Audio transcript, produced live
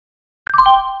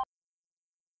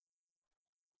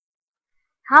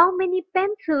How many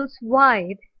pencils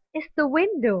wide is the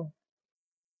window?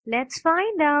 Let's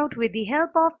find out with the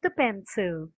help of the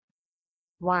pencil.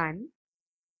 1,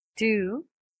 2,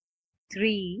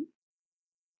 3,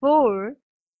 4,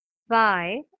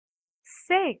 5,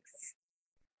 6.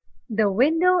 The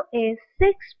window is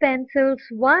 6 pencils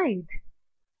wide.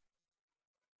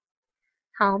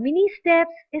 How many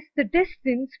steps is the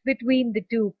distance between the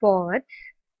two pods?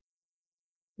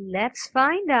 Let's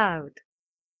find out.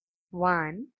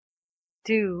 1,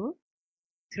 2,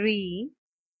 3,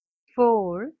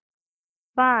 4,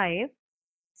 5,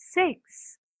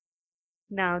 6.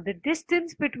 Now the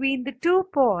distance between the two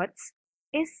pods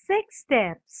is 6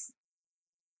 steps.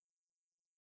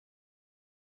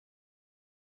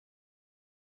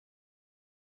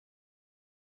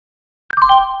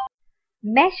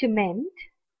 Measurement,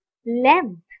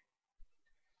 length.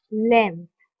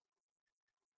 Length.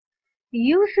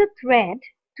 Use a thread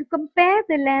to compare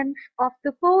the lengths of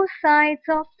the 4 sides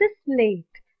of the slate.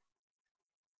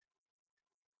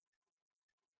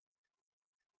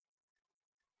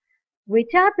 Which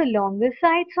are the longer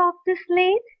sides of the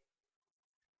slate?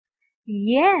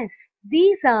 Yes,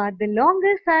 these are the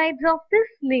longer sides of the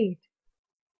slate.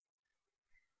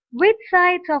 Which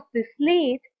sides of the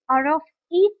slate are of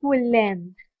equal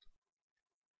length?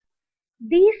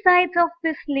 These sides of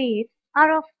the slate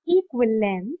are of equal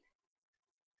length,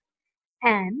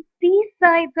 and these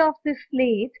sides of the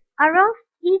slate are of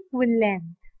equal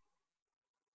length.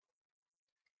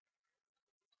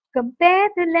 Compare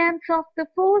the lengths of the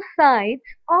 4 sides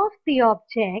of the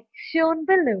object shown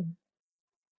below.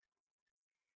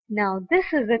 Now this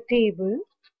is a table.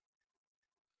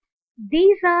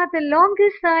 These are the longer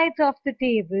sides of the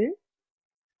table,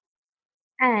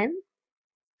 and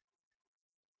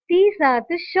these are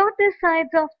the shorter sides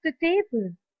of the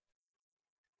table.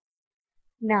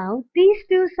 Now these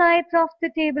two sides of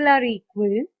the table are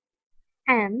equal,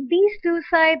 and these two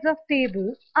sides of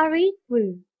table are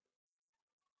equal.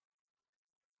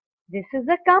 This is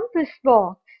a compass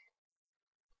box.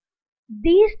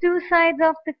 These two sides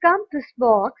of the compass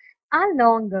box are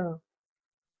longer.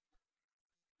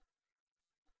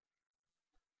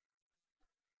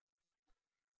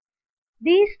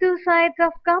 These two sides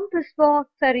of compass box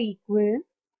are equal,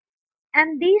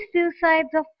 and these two sides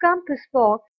of compass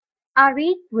box are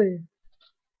equal.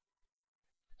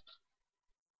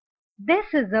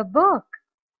 This is a book.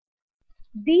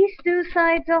 These two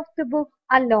sides of the book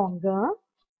are longer,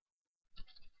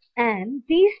 and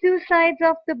these two sides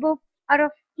of the book are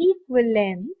of equal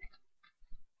length,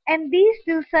 and these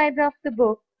two sides of the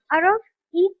book are of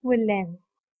equal length.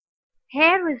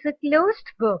 Here is a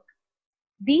closed book.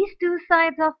 These two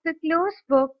sides of the closed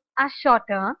book are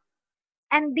shorter,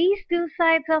 and these two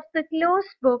sides of the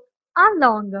closed book are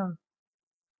longer.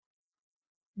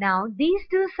 Now these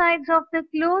two sides of the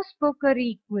closed book are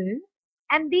equal,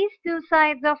 and these two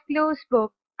sides of closed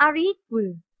book are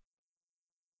equal.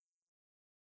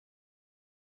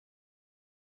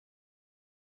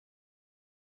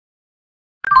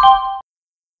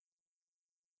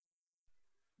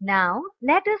 Now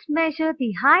let us measure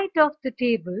the height of the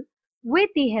table with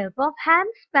the help of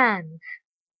handspans.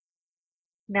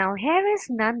 Now here is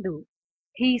Nandu.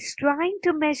 He is trying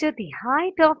to measure the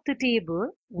height of the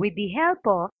table with the help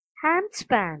of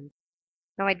handspans.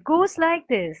 Now it goes like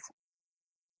this.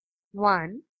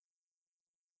 1,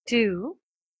 2,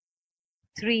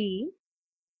 3,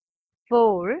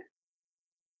 4,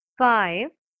 5,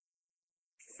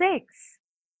 6.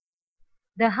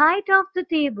 The height of the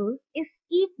table is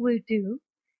equal to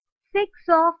 6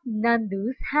 of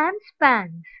Nandu's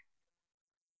handspans.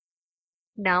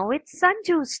 Now it's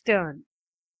Sanju's turn.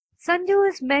 Sanju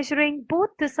is measuring both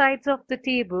the sides of the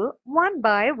table one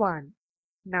by one.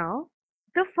 Now,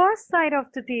 the first side of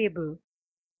the table.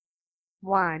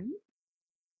 1,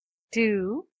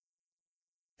 2,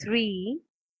 3,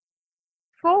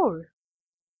 4.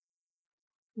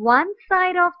 One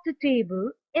side of the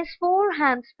table is 4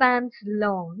 handspans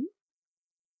long.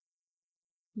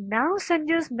 Now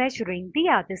Sanju is measuring the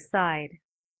other side.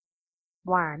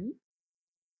 1,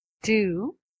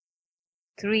 2,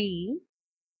 3,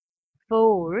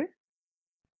 4,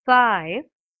 5,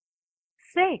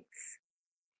 6.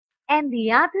 And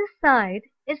the other side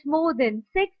is more than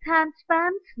 6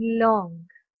 handspans long.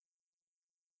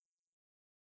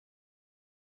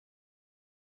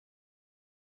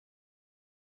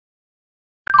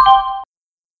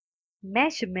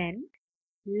 Measurement,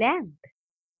 length.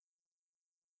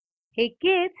 Hey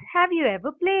kids, have you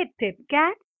ever played Tip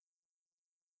Cat?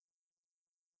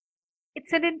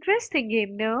 It's an interesting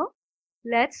game, no?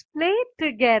 Let's play it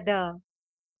together.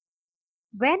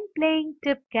 When playing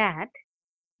Tip Cat,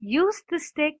 Use the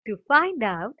stick to find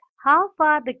out how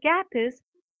far the cat is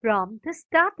from the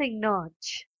starting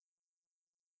notch.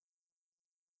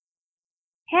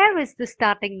 Here is the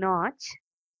starting notch,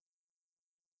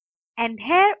 and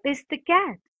here is the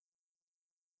cat.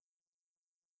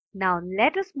 Now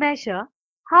let us measure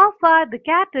how far the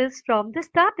cat is from the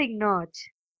starting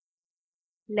notch.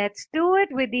 Let's do it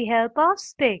with the help of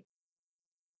stick.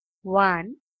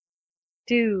 1,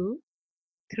 2,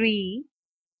 3,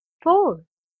 4.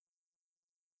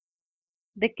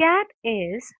 The cat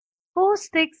is 4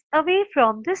 sticks away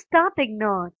from the starting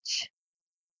notch.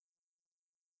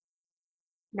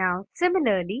 Now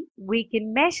similarly, we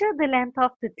can measure the length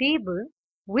of the table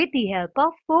with the help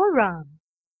of forearm.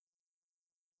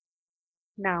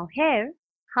 Now here,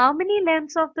 how many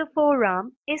lengths of the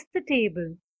forearm is the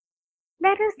table?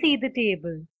 Let us see the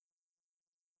table.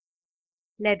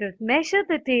 Let us measure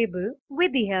the table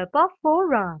with the help of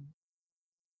forearm.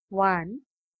 1,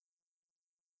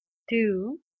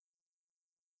 2,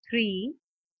 3,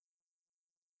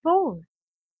 4.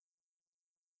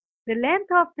 The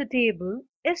length of the table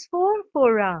is 4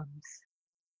 forearms.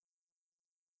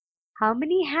 How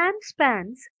many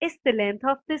handspans is the length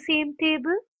of the same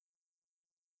table?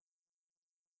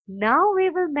 Now we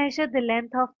will measure the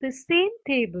length of the same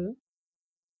table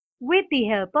with the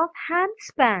help of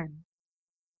handspan.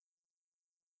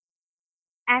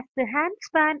 As the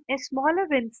handspan is smaller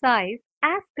in size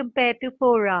as compared to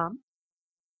forearm,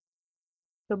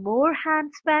 the more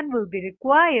handspan will be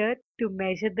required to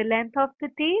measure the length of the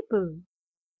table.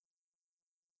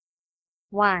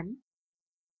 1,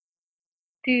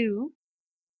 2,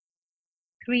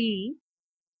 3,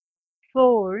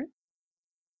 4,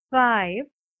 5,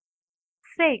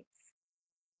 6,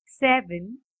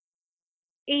 7,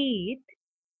 8,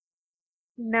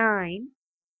 9,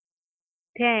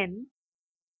 10,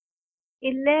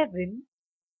 11,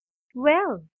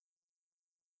 12.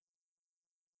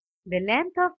 The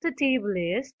length of the table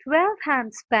is 12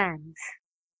 handspans.